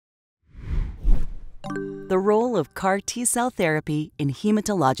The role of CAR T-cell therapy in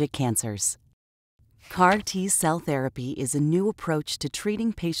hematologic cancers. CAR T-cell therapy is a new approach to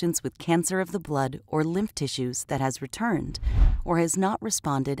treating patients with cancer of the blood or lymph tissues that has returned or has not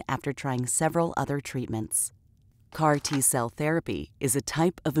responded after trying several other treatments. CAR T-cell therapy is a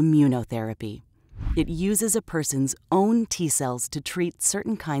type of immunotherapy. It uses a person's own T-cells to treat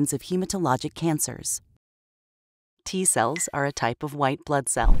certain kinds of hematologic cancers. T-cells are a type of white blood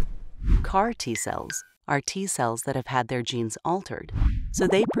cell. CAR T-cells are T-cells that have had their genes altered, so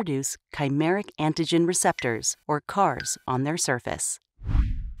they produce chimeric antigen receptors, or CARs, on their surface.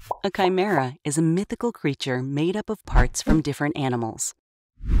 A chimera is a mythical creature made up of parts from different animals.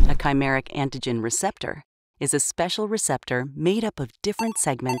 A chimeric antigen receptor is a special receptor made up of different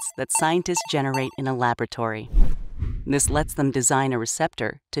segments that scientists generate in a laboratory. This lets them design a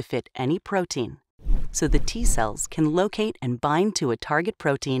receptor to fit any protein, so the T-cells can locate and bind to a target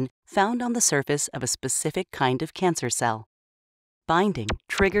protein found on the surface of a specific kind of cancer cell. Binding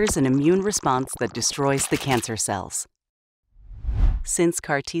triggers an immune response that destroys the cancer cells. Since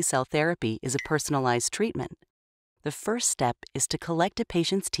CAR T-cell therapy is a personalized treatment, the first step is to collect a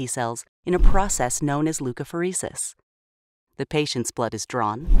patient's T-cells in a process known as leukapheresis. The patient's blood is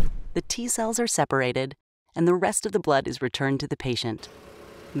drawn, the T-cells are separated, and the rest of the blood is returned to the patient.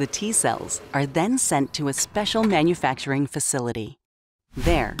 The T-cells are then sent to a special manufacturing facility.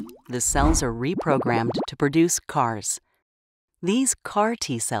 There, the cells are reprogrammed to produce CARs. These CAR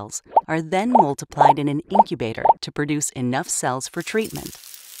T-cells are then multiplied in an incubator to produce enough cells for treatment.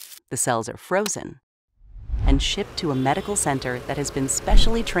 The cells are frozen and shipped to a medical center that has been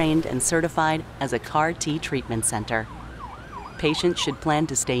specially trained and certified as a CAR T treatment center. Patients should plan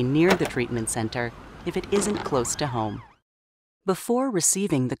to stay near the treatment center if it isn't close to home. Before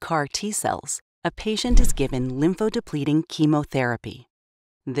receiving the CAR T-cells, a patient is given lymphodepleting chemotherapy.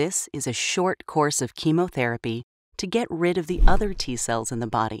 This is a short course of chemotherapy to get rid of the other T-cells in the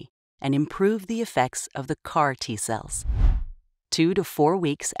body and improve the effects of the CAR T-cells. 2 to 4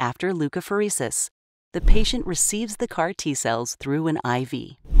 weeks after leukapheresis, the patient receives the CAR T-cells through an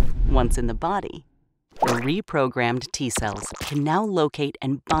IV. Once in the body, the reprogrammed T-cells can now locate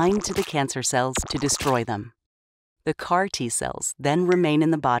and bind to the cancer cells to destroy them. The CAR T-cells then remain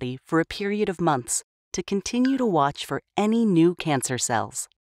in the body for a period of months to continue to watch for any new cancer cells.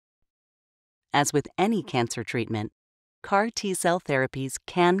 As with any cancer treatment, CAR T-cell therapies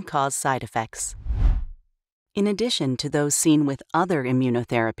can cause side effects. In addition to those seen with other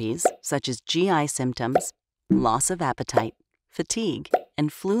immunotherapies, such as GI symptoms, loss of appetite, fatigue,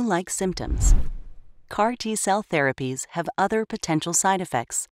 and flu-like symptoms, CAR T-cell therapies have other potential side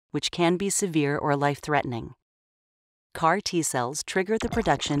effects, which can be severe or life-threatening. CAR T-cells trigger the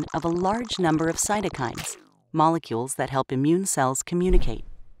production of a large number of cytokines, molecules that help immune cells communicate.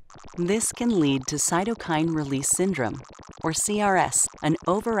 This can lead to cytokine release syndrome, or CRS, an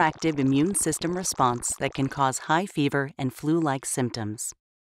overactive immune system response that can cause high fever and flu-like symptoms.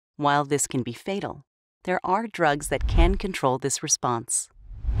 While this can be fatal, there are drugs that can control this response.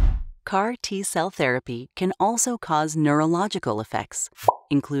 CAR T-cell therapy can also cause neurological effects,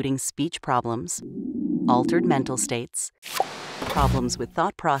 including speech problems, altered mental states, problems with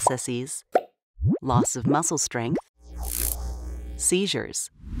thought processes, loss of muscle strength,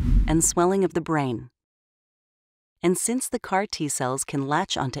 seizures, and swelling of the brain. And since the CAR T-cells can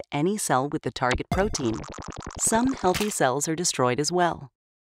latch onto any cell with the target protein, some healthy cells are destroyed as well.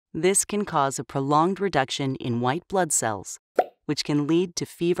 This can cause a prolonged reduction in white blood cells, which can lead to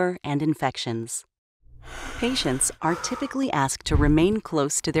fever and infections. Patients are typically asked to remain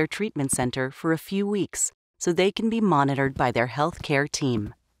close to their treatment center for a few weeks so they can be monitored by their healthcare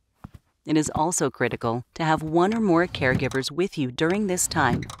team. It is also critical to have one or more caregivers with you during this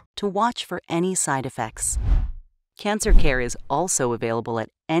time to watch for any side effects. Cancer Care is also available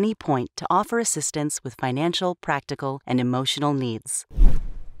at any point to offer assistance with financial, practical, and emotional needs.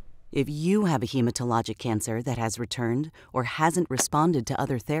 If you have a hematologic cancer that has returned or hasn't responded to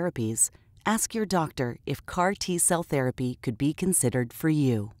other therapies, ask your doctor if CAR T-cell therapy could be considered for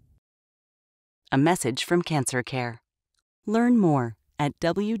you. A message from Cancer Care. Learn more at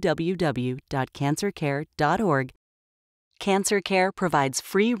www.cancercare.org. Cancer Care provides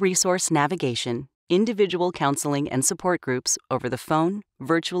free resource navigation, individual counseling and support groups over the phone,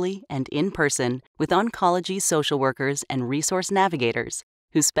 virtually, and in person with oncology social workers and resource navigators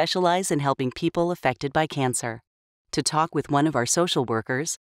who specialize in helping people affected by cancer. To talk with one of our social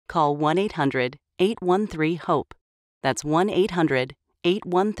workers, call 1-800-813-HOPE. That's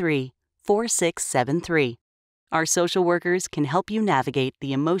 1-800-813-4673. Our social workers can help you navigate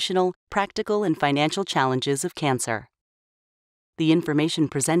the emotional, practical, and financial challenges of cancer. The information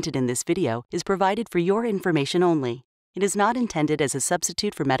presented in this video is provided for your information only. It is not intended as a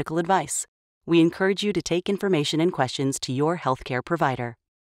substitute for medical advice. We encourage you to take information and questions to your healthcare provider.